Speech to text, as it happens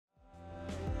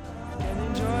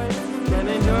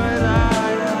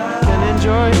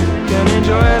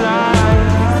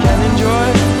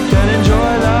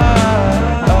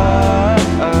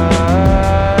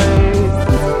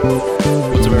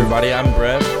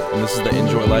and this is the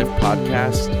Enjoy Life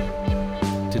podcast.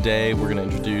 Today, we're going to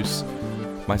introduce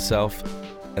myself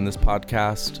and this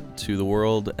podcast to the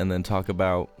world, and then talk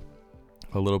about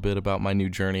a little bit about my new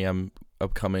journey I'm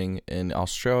upcoming in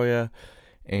Australia,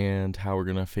 and how we're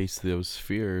going to face those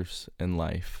fears in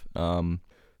life.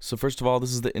 So first of all,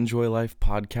 this is the Enjoy Life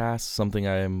podcast, something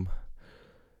I am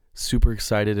super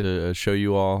excited to show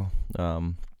you all.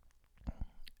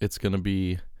 It's going to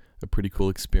be a pretty cool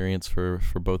experience for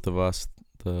both of us,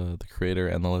 the creator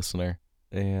and the listener.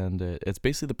 And it's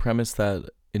basically the premise that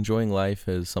enjoying life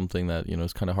is something that,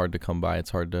 is kind of hard to come by. It's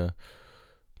hard to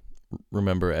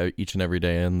remember each and every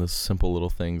day, and the simple little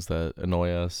things that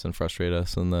annoy us and frustrate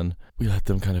us, and then we let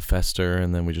them kind of fester,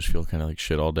 and then we just feel kind of like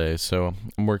shit all day. So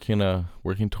I'm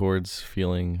working towards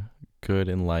feeling good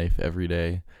in life every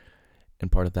day,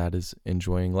 and part of that is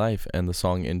enjoying life. And the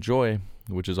song Enjoy,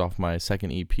 which is off my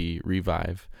second EP,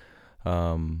 Revive,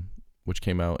 which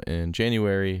came out in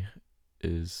January,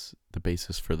 is the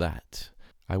basis for that.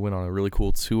 I went on a really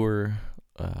cool tour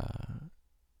the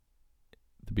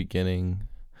beginning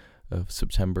of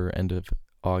September, end of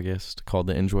August, called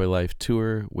the Enjoy Life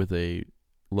Tour, with a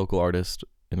local artist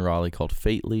in Raleigh called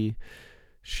Fately.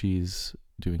 She's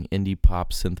doing indie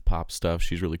pop, synth pop stuff.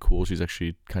 She's really cool. She's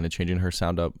actually kind of changing her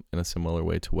sound up in a similar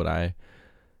way to what I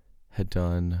had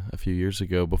done a few years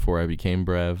ago before I became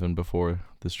Brev and before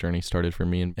this journey started for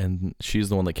me. And she's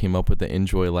the one that came up with the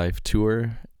Enjoy Life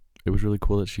Tour. It was really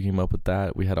cool that she came up with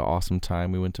that. We had an awesome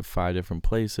time. We went to 5 different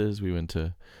places. We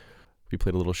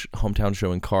played a little hometown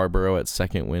show in Carborough at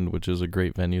Second Wind, which is a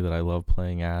great venue that I love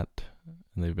playing at.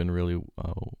 And they've been really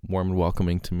warm and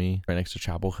welcoming to me, right next to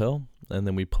Chapel Hill. And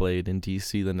then we played in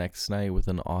DC the next night with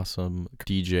an awesome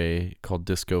DJ called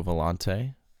Disco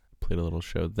Volante. Played a little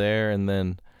show there. And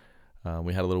then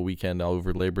we had a little weekend all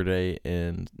over Labor Day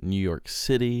in New York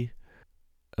City.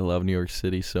 I love New York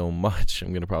City so much. I'm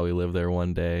going to probably live there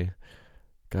one day.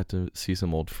 Got to see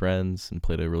some old friends and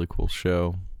played a really cool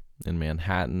show in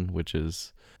Manhattan, which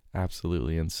is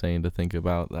absolutely insane to think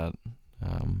about that.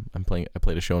 I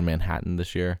played a show in Manhattan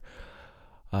this year.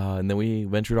 And then we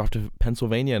ventured off to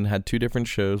Pennsylvania and had 2 different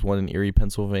shows, one in Erie,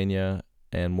 Pennsylvania,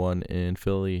 and one in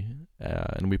Philly.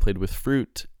 And we played with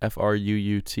Fruit,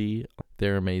 F-R-U-U-T.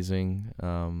 They're amazing.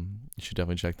 You should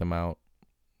definitely check them out.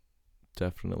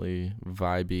 Definitely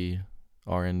vibey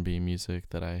R&B music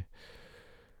that I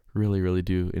really, really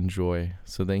do enjoy.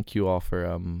 So thank you all for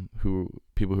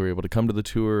people who were able to come to the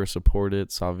tour or support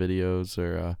it, saw videos,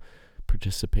 or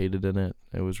participated in it.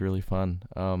 It was really fun.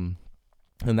 And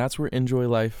that's where Enjoy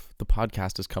Life, the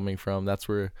podcast, is coming from. That's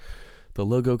where the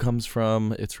logo comes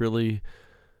from. It's really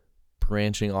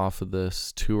branching off of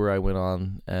this tour I went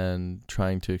on and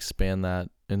trying to expand that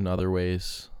in other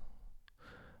ways,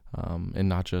 and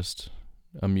not just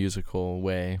a musical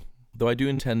way. Though I do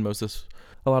intend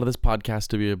a lot of this podcast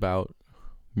to be about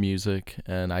music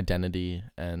and identity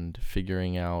and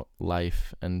figuring out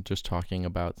life and just talking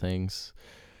about things.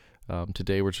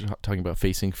 Today we're talking about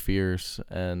facing fears,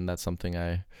 and that's something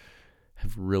I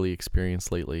have really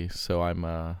experienced lately. So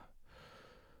I'm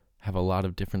have a lot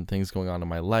of different things going on in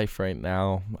my life right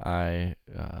now. I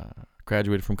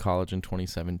graduated from college in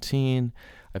 2017.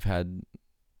 I've had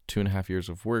 2.5 years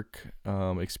of work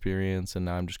experience, and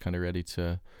now I'm just kind of ready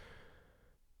to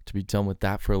be done with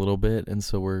that for a little bit. And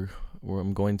so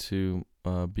I'm going to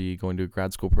be going to a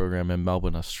grad school program in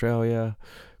Melbourne, Australia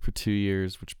for 2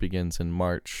 years, which begins in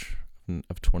March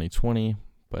of 2020.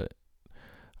 But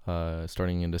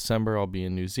starting in December, I'll be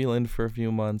in New Zealand for a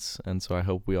few months. And so I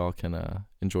hope we all can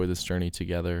enjoy this journey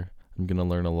together. I'm going to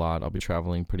learn a lot. I'll be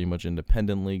traveling pretty much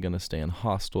independently, going to stay in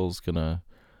hostels, going to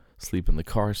sleep in the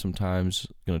car sometimes,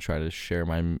 going to try to share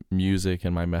my music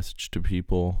and my message to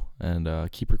people, and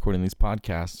keep recording these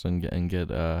podcasts and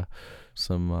get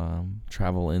some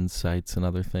travel insights and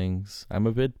other things. I'm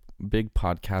a big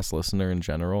podcast listener in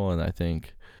general, and I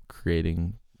think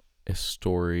creating a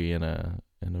story and a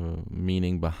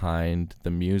meaning behind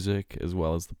the music as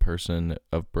well as the person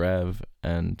of Brev,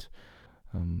 and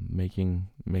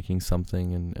making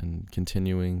something and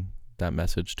continuing that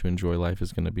message to enjoy life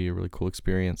is going to be a really cool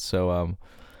experience. So I've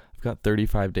got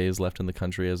 35 days left in the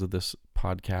country as of this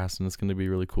podcast, and it's going to be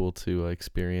really cool to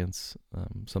experience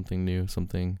something new,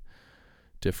 something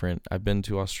different. I've been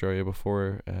to Australia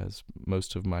before, as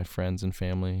most of my friends and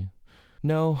family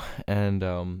know, and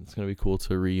it's going to be cool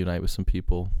to reunite with some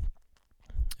people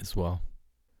as well.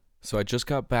 So I just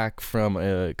got back from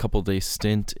a couple-day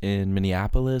stint in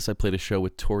Minneapolis. I played a show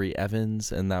with Tori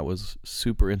Evans, and that was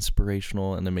super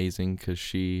inspirational and amazing because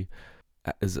she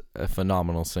is a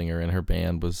phenomenal singer, and her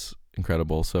band was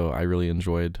incredible. So I really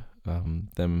enjoyed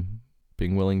them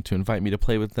being willing to invite me to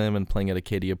play with them, and playing at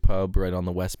Acadia Pub right on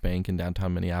the West Bank in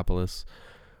downtown Minneapolis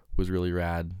was really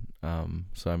rad.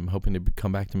 So I'm hoping to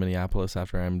come back to Minneapolis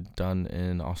after I'm done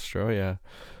in Australia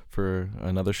for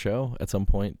another show at some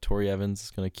point. Tori Evans is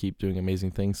going to keep doing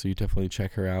amazing things, so you definitely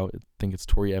check her out. I think it's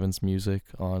Tori Evans Music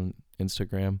on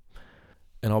Instagram.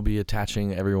 And I'll be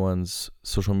attaching everyone's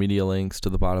social media links to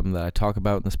the bottom that I talk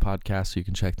about in this podcast, so you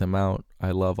can check them out. I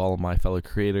love all of my fellow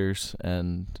creators,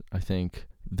 and I think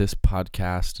this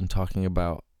podcast and talking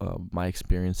about my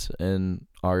experience in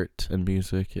art and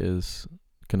music is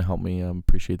going to help me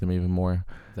appreciate them even more.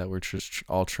 That we're just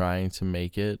all trying to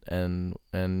make it, and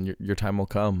your time will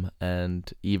come.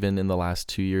 And even in the last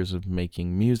 2 years of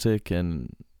making music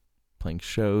and playing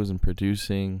shows and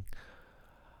producing,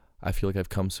 I feel like I've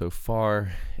come so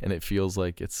far, and it feels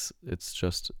like it's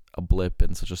just a blip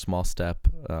and such a small step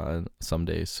some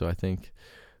days. So I think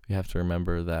we have to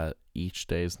remember that each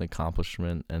day is an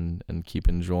accomplishment, and keep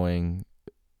enjoying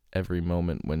every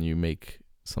moment when you make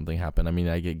something happen. I mean,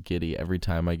 I get giddy every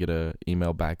time I get a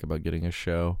email back about getting a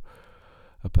show,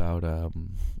 about a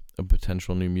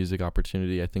potential new music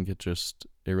opportunity. I think it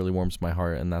really warms my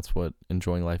heart, and that's what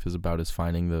enjoying life is about, is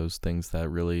finding those things that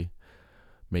really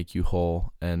make you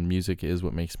whole, and music is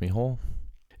what makes me whole.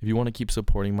 If you want to keep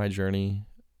supporting my journey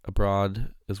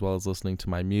abroad as well as listening to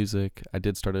my music, I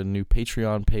did start a new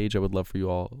Patreon page. I would love for you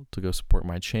all to go support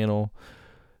my channel.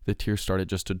 The tier start at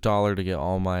just $1 to get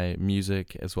all my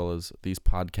music as well as these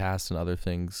podcasts and other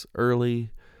things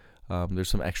early. There's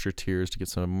some extra tiers to get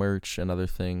some merch and other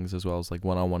things, as well as like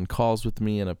one-on-one calls with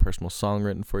me and a personal song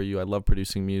written for you. I love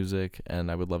producing music, and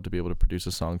I would love to be able to produce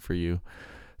a song for you.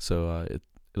 So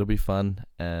it'll be fun,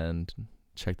 and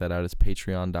check that out. It's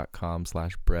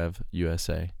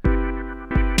patreon.com/BrevUSA.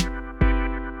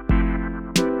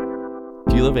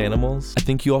 Do you love animals? I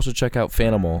think you also check out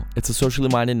Fanimal. It's a socially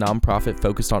minded nonprofit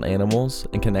focused on animals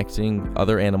and connecting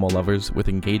other animal lovers with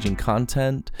engaging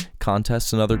content,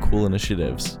 contests, and other cool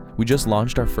initiatives. We just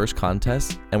launched our first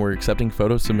contest, and we're accepting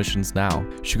photo submissions now.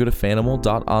 You should go to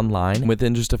fanimal.online, and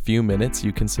within just a few minutes,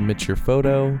 you can submit your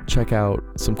photo, check out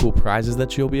some cool prizes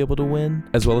that you'll be able to win,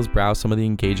 as well as browse some of the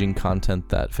engaging content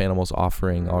that Fanimal's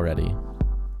offering already.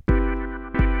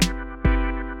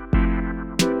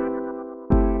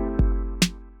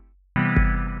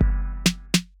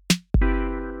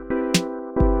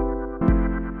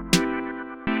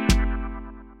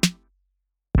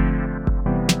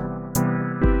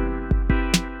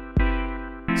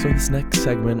 So in this next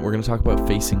segment, we're going to talk about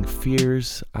facing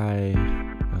fears.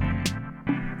 I'm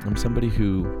somebody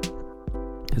who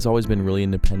has always been really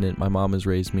independent. My mom has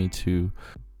raised me to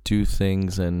do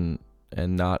things and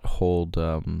not hold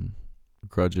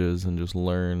grudges, and just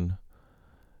learn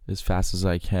as fast as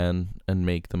I can and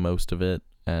make the most of it.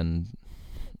 And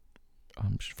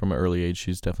from an early age,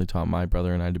 she's definitely taught my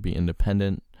brother and I to be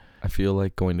independent. I feel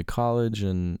like going to college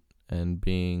and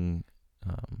being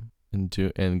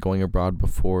and going abroad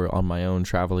before on my own,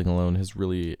 traveling alone, has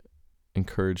really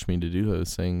encouraged me to do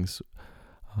those things.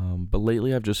 But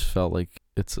lately I've just felt like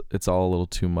it's all a little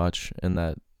too much, and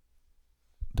that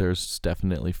there's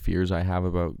definitely fears I have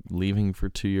about leaving for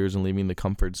 2 years and leaving the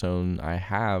comfort zone I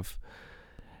have.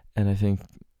 And I think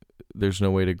there's no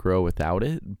way to grow without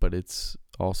it, but it's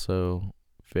also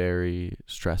very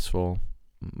stressful.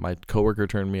 My coworker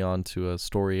turned me on to a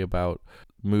story about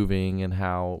moving, and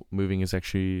how moving is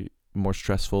actually more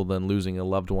stressful than losing a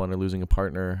loved one or losing a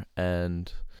partner. And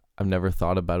I've never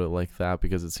thought about it like that,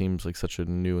 because it seems like such a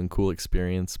new and cool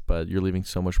experience, but you're leaving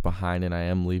so much behind, and I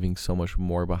am leaving so much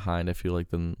more behind, I feel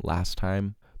like, than last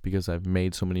time, because I've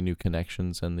made so many new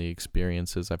connections, and the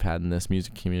experiences I've had in this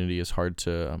music community is hard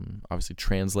to obviously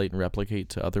translate and replicate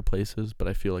to other places. But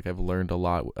I feel like I've learned a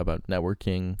lot about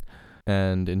networking,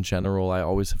 and in general, I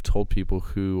always have told people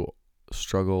who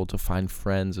struggle to find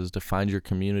friends is to find your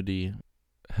community.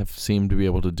 Have seemed to be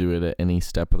able to do it at any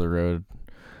step of the road,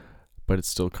 but it's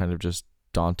still kind of just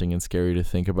daunting and scary to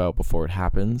think about before it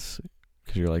happens,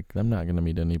 because you're like, I'm not going to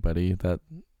meet anybody that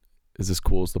is as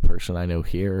cool as the person I know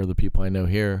here or the people I know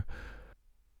here.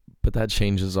 But that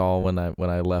changes all when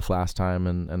I left last time,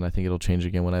 and I think it'll change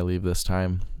again when I leave this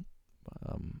time.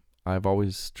 I've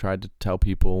always tried to tell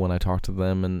people when I talk to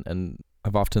them, and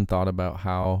I've often thought about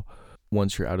how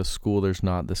once you're out of school, there's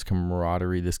not this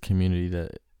camaraderie, this community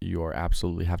that you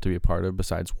absolutely have to be a part of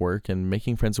besides work. And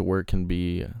making friends at work can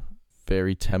be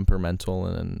very temperamental,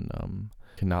 and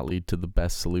cannot lead to the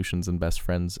best solutions and best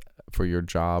friends for your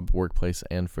job, workplace,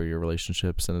 and for your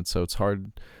relationships. And so it's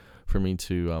hard for me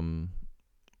to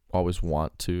always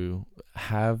want to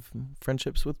have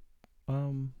friendships with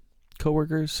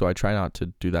coworkers. So I try not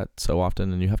to do that so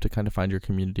often, and you have to kind of find your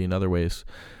community in other ways.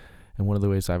 And one of the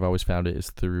ways I've always found it is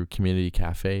through community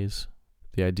cafes.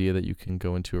 The idea that you can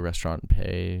go into a restaurant and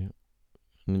pay,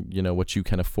 what you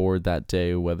can afford that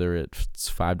day, whether it's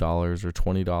 $5 or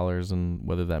 $20, and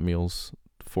whether that meal's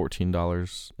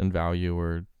 $14 in value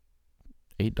or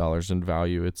 $8 in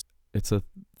value. It's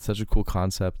such a cool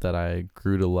concept that I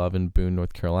grew to love in Boone,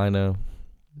 North Carolina.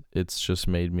 It's just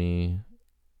made me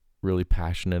really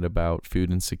passionate about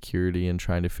food insecurity and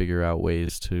trying to figure out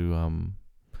ways to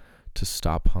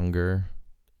stop hunger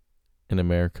in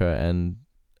America and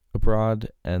abroad.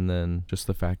 And then just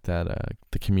the fact that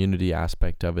the community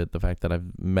aspect of it, the fact that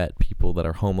I've met people that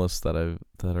are homeless that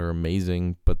are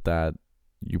amazing, but that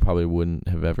you probably wouldn't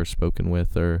have ever spoken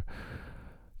with, or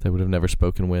they would have never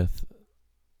spoken with,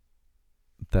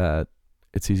 that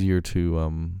it's easier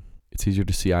to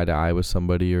see eye to eye with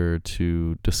somebody or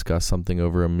to discuss something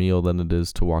over a meal than it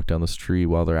is to walk down the street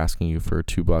while they're asking you for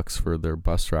 $2 for their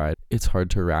bus ride. It's hard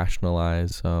to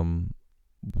rationalize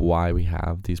why we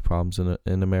have these problems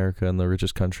in America, and the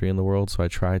richest country in the world. So I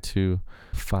try to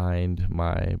find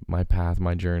my path,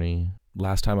 my journey.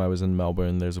 Last time I was in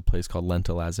Melbourne, there's a place called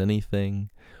Lentil As Anything,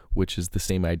 which is the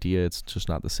same idea. It's just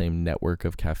not the same network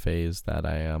of cafes that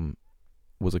I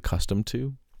was accustomed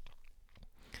to.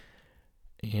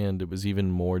 And it was even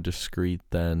more discreet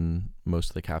than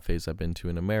most of the cafes I've been to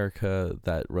in America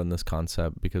that run this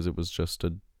concept, because it was just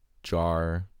a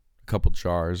couple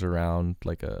jars around,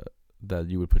 that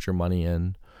you would put your money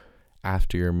in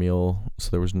after your meal. So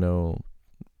there was no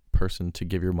person to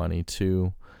give your money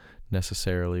to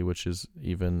necessarily, which is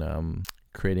even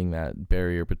creating that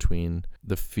barrier between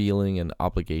the feeling and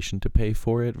obligation to pay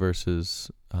for it versus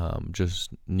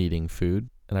just needing food.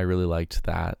 And I really liked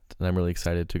that, and I'm really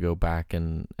excited to go back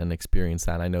and experience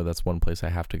that. I know that's one place I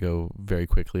have to go very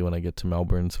quickly when I get to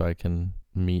Melbourne, so I can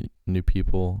meet new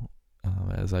people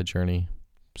as I journey.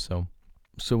 So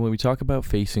when we talk about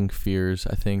facing fears,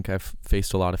 I think I've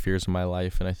faced a lot of fears in my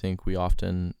life, and I think we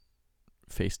often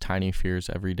face tiny fears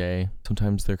every day.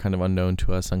 Sometimes they're kind of unknown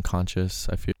to us, unconscious.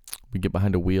 I feel we get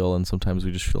behind a wheel, and sometimes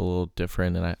we just feel a little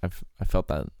different. And I felt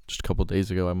that just a couple of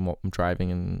days ago. I'm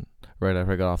driving, and right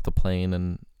after I got off the plane,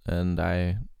 and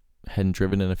I hadn't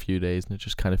driven in a few days, and it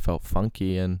just kind of felt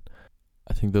funky. And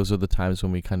I think those are the times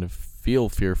when we kind of feel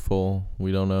fearful.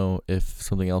 We don't know if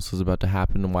something else is about to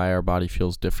happen and why our body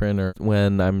feels different. Or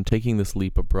when I'm taking this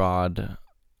leap abroad,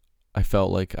 I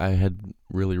felt like I had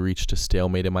really reached a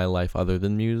stalemate in my life other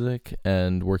than music,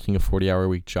 and working a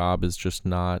 40-hour-a-week job is just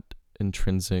not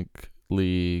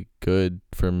intrinsically good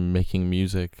for making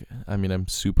music. I mean, I'm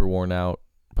super worn out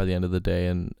by the end of the day,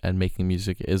 and making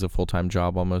music is a full-time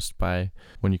job almost, by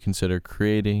when you consider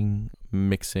creating,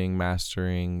 mixing,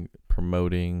 mastering,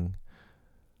 promoting,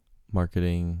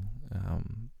 marketing,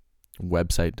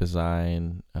 website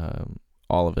design,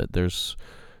 all of it. There's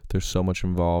so much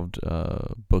involved,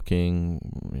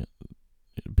 booking,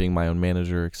 being my own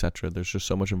manager, etc. There's just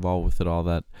so much involved with it all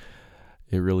that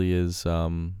it really is a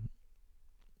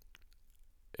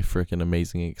freaking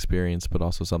amazing experience, but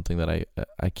also something that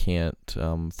I can't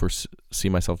foresee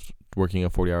myself working a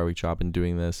 40-hour-a-week job and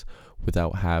doing this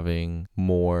without having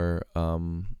more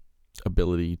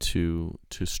ability to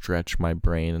stretch my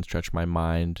brain and stretch my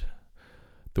mind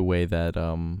the way that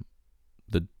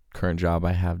the current job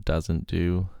I have doesn't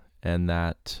do, and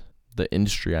that the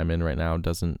industry I'm in right now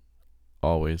doesn't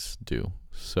always do.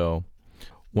 So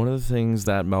one of the things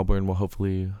that Melbourne will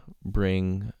hopefully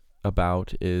bring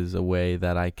about is a way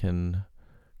that I can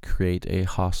create a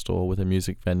hostel with a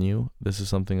music venue. This is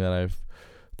something that I've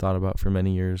thought about for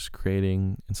many years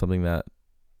creating, and something that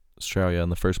Australia in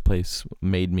the first place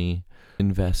made me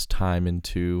invest time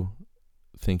into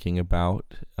thinking about.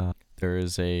 There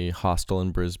is a hostel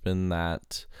in Brisbane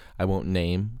that I won't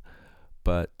name,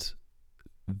 but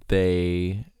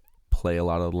they play a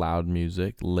lot of loud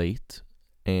music late,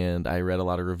 and I read a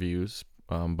lot of reviews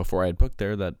before I had booked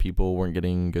there that people weren't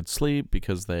getting good sleep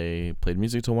because they played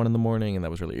music till 1 a.m, and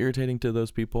that was really irritating to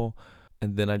those people.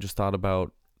 And then I just thought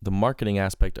about the marketing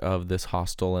aspect of this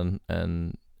hostel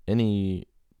and any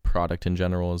product in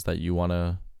general, is that you want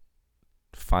to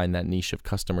find that niche of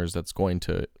customers that's going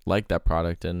to like that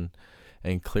product, and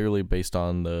clearly based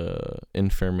on the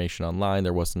information online,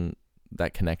 there wasn't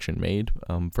that connection made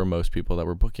for most people that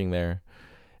were booking there.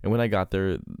 And when I got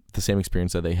there, the same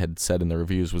experience that they had said in the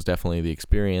reviews was definitely the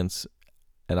experience,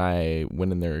 and I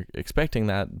went in there expecting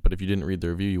that, but if you didn't read the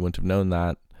review, you wouldn't have known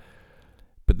that.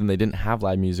 But then they didn't have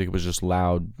live music. It was just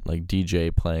loud, like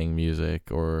DJ playing music,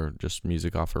 or just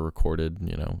music off a recorded,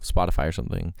 Spotify or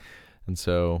something. And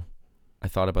so I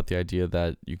thought about the idea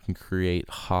that you can create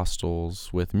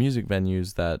hostels with music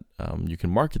venues that you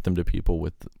can market them to people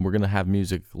with. We're going to have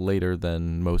music later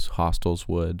than most hostels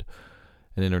would,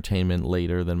 and entertainment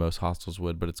later than most hostels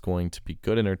would, but it's going to be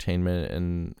good entertainment,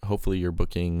 and hopefully you're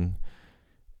booking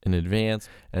in advance.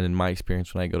 And in my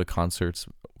experience, when I go to concerts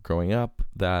growing up,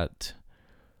 that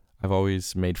I've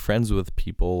always made friends with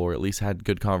people, or at least had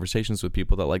good conversations with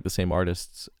people that like the same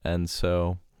artists. And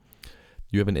so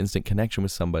you have an instant connection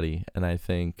with somebody, and I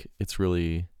think it's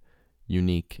really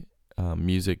unique.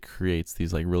 Music creates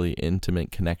these like really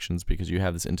intimate connections because you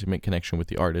have this intimate connection with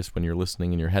the artist when you're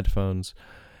listening in your headphones,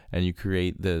 and you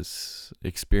create this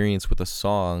experience with a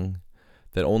song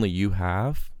that only you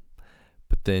have.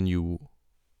 But then you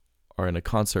are in a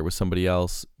concert with somebody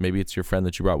else. Maybe it's your friend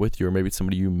that you brought with you, or maybe it's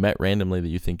somebody you met randomly that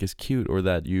you think is cute, or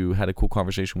that you had a cool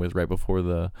conversation with right before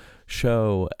the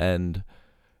show, and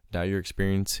now you're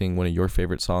experiencing one of your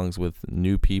favorite songs with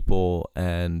new people,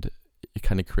 and it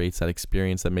kind of creates that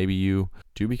experience that maybe you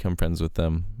do become friends with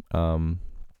them. And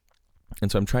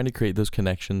so I'm trying to create those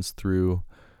connections through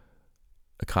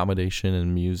accommodation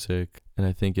and music, and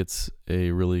I think it's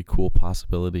a really cool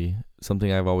possibility.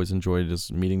 Something I've always enjoyed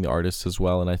is meeting the artists as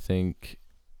well, and I think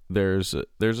there's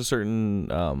a certain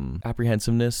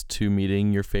apprehensiveness to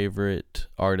meeting your favorite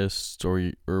artists,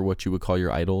 or what you would call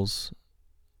your idols.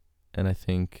 And I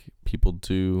think people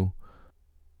do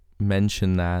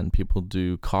mention that, and people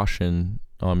do caution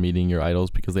on meeting your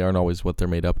idols because they aren't always what they're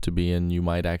made up to be, and you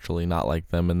might actually not like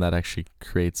them, and that actually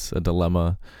creates a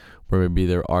dilemma where maybe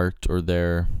their art or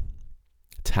their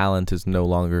talent is no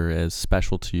longer as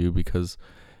special to you because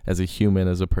as a human,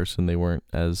 as a person, they weren't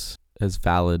as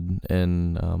valid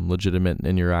and legitimate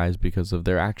in your eyes because of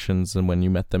their actions and when you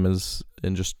met them as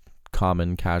in just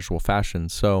common casual fashion.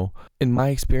 So in my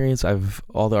experience,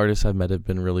 all the artists I've met have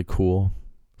been really cool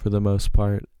for the most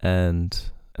part, and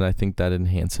I think that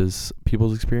enhances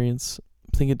people's experience.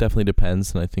 I think it definitely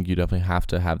depends, and I think you definitely have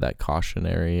to have that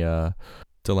cautionary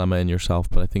dilemma in yourself,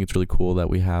 but I think it's really cool that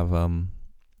we have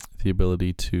the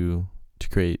ability to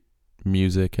create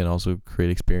music and also create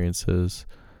experiences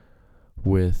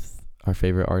with our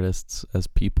favorite artists as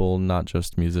people, not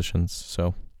just musicians.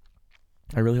 So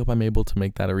I really hope I'm able to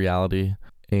make that a reality,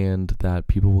 and that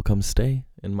people will come stay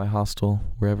in my hostel,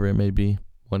 wherever it may be,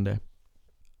 one day.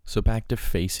 So back to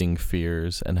facing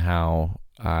fears and how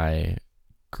I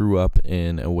grew up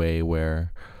in a way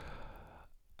where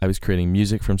I was creating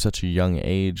music from such a young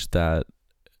age that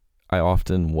I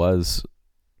often was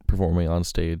performing on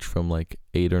stage from like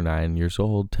 8 or 9 years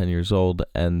old, 10 years old,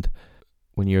 and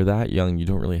when you're that young, you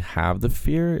don't really have the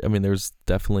fear. I mean, there's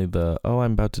definitely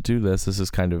I'm about to do this. This is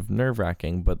kind of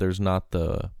nerve-wracking, but there's not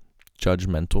the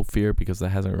judgmental fear because that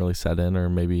hasn't really set in, or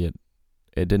maybe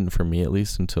it didn't for me at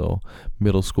least until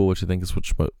middle school, which I think is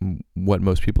what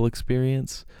most people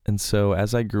experience. And so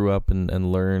as I grew up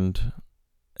and learned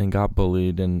and got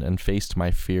bullied and faced my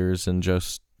fears and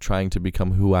just trying to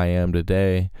become who I am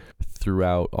today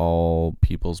throughout all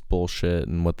people's bullshit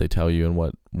and what they tell you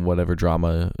and whatever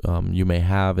drama you may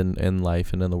have in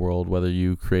life and in the world, whether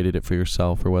you created it for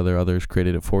yourself or whether others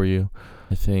created it for you.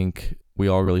 I think we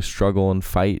all really struggle and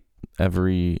fight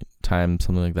every time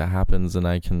something like that happens, and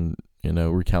I can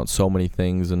recount so many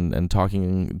things, and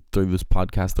talking through this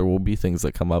podcast there will be things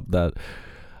that come up that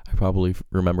I probably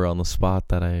remember on the spot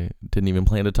that I didn't even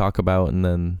plan to talk about, and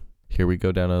then here we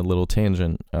go down a little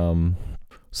tangent.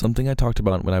 Something I talked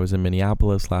about when I was in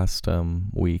Minneapolis last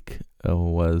week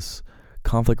was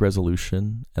conflict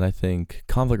resolution, and I think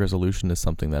conflict resolution is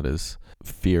something that is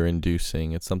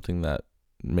fear-inducing. It's something that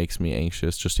makes me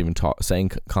anxious just even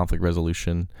saying conflict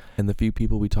resolution. And the few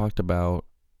people we talked about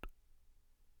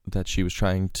that she was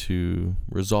trying to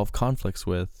resolve conflicts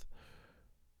with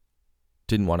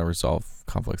didn't want to resolve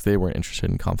conflicts. They weren't interested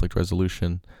in conflict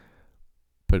resolution.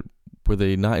 But were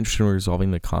they not interested in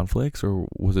resolving the conflicts, or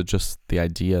was it just the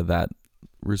idea that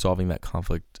resolving that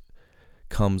conflict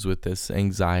comes with this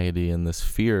anxiety and this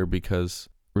fear? Because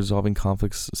resolving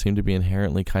conflicts seem to be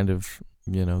inherently kind of,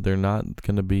 they're not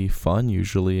going to be fun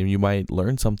usually. And you might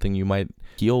learn something, you might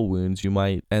heal wounds, you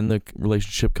might end the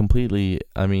relationship completely.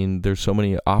 I mean, there's so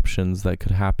many options that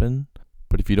could happen.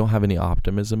 But if you don't have any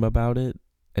optimism about it,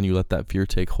 and you let that fear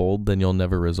take hold, then you'll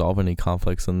never resolve any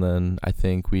conflicts. And then I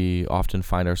think we often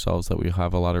find ourselves that we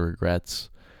have a lot of regrets.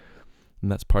 And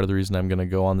that's part of the reason I'm going to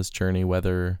go on this journey,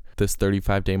 whether this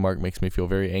 35-day mark makes me feel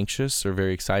very anxious or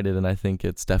very excited. And I think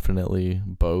it's definitely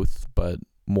both, but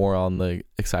more on the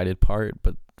excited part.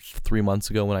 But 3 months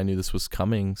ago when I knew this was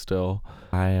coming still,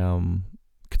 I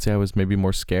could say I was maybe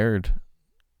more scared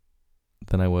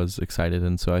than I was excited.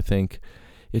 And so I think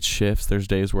it shifts. There's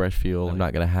days where I feel I'm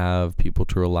not going to have people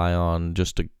to rely on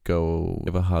just to go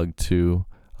give a hug to,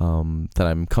 that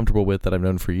I'm comfortable with, that I've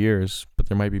known for years. But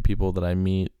there might be people that I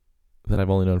meet that I've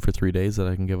only known for 3 days that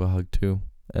I can give a hug to.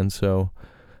 And so I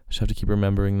just have to keep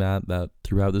remembering that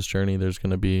throughout this journey, there's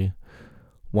going to be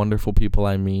wonderful people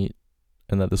I meet,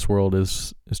 and that this world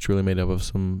is truly made up of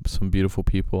some beautiful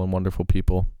people and wonderful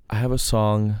people. I have a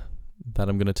song that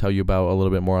I'm going to tell you about a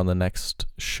little bit more on the next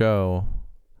show,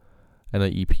 and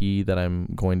an EP that I'm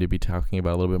going to be talking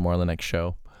about a little bit more on the next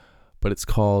show. But it's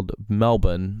called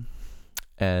Melbourne,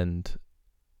 and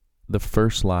the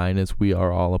first line is, "We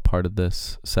are all a part of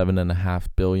this 7.5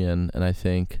 billion." And I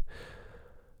think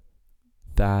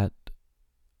that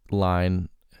line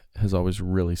has always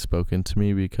really spoken to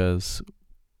me, because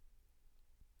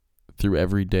through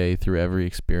every day, through every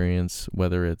experience,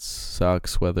 whether it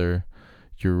sucks, whether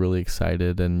you're really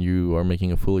excited and you are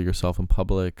making a fool of yourself in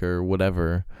public or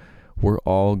whatever, we're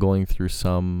all going through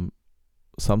something.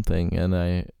 And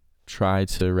I try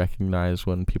to recognize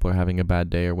when people are having a bad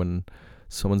day, or when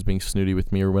someone's being snooty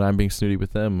with me, or when I'm being snooty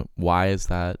with them. Why is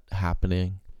that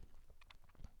happening?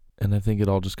 And I think it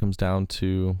all just comes down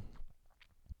to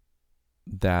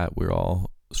that we're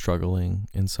all struggling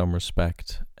in some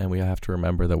respect, and we have to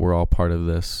remember that we're all part of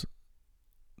this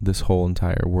whole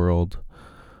entire world,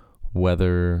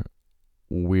 whether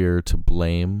we're to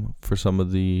blame for some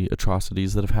of the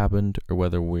atrocities that have happened, or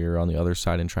whether we're on the other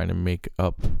side and trying to make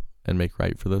up and make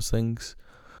right for those things.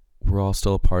 We're all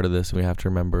still a part of this, and we have to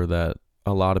remember that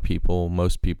a lot of people,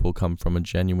 most people, come from a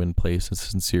genuine place, a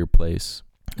sincere place.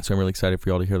 So I'm really excited for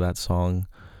y'all to hear that song,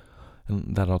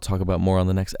 and that I'll talk about more on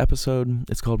the next episode.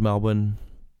 It's called Melbourne,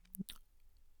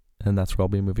 and that's where I'll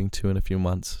be moving to in a few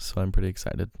months, so I'm pretty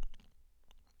excited.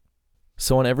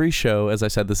 So on every show, as I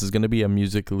said, this is going to be a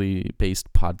musically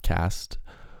based podcast.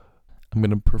 I'm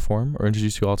going to perform or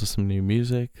introduce you all to some new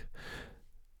music.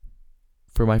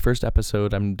 For my first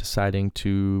episode, I'm deciding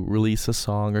to release a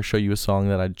song or show you a song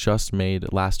that I just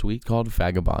made last week called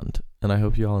Vagabond, and I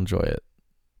hope you all enjoy it.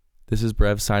 This is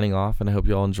Brev signing off, and I hope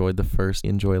you all enjoyed the first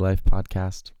Enjoy Life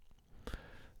podcast.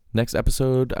 Next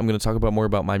episode, I'm going to talk about more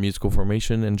about my musical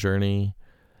formation and journey,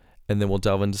 and then we'll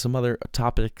delve into some other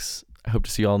topics. I hope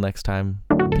to see you all next time.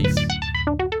 Peace.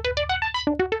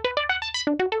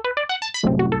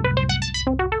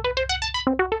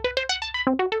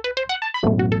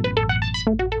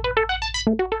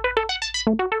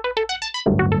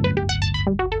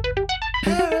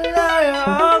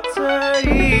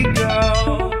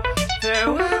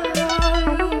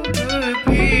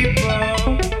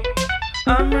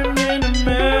 I'm running a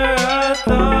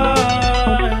marathon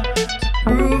to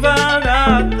prove I'm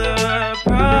not the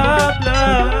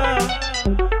problem.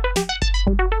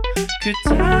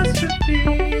 Catastrophe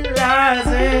lies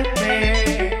in me,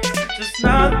 just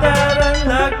not that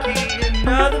unlucky.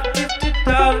 Another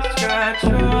 $50 scratch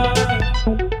off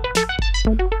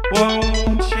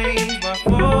won't change my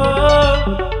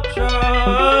fortune.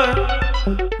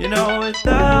 You know,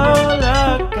 without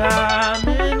luck, I'm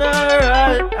in a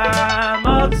rut. I'm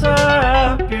all to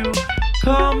help you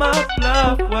call my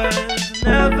bluff when it's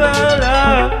never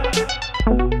love.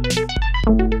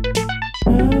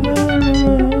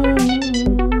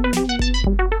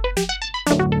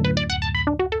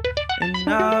 And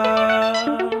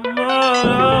I'm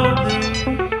lonely,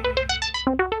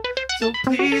 so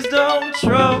please don't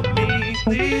trope me,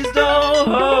 please don't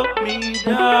hold me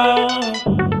down.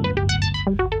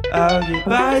 I'll get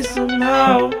by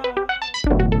somehow.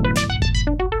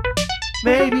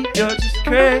 Maybe you're just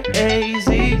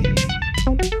crazy,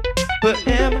 but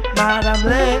in my mind I'm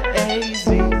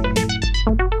lazy.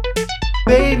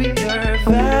 Baby, you're a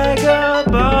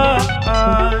vagabond.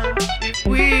 If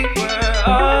we were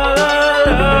all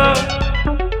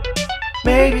alone,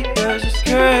 maybe you're just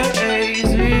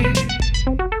crazy,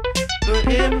 but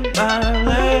in my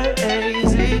mind I'm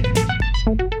lazy.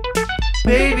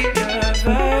 Baby, you're a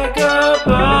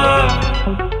vagabond.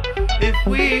 If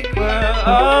we were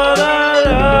all alone,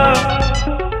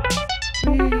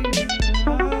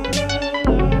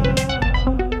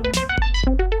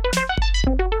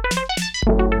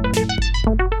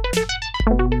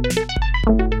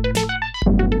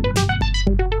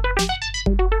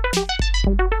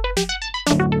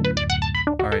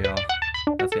 Alright, y'all.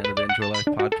 That's the end of the Enjoy Life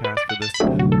podcast for this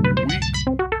week.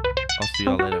 I'll see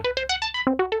y'all later.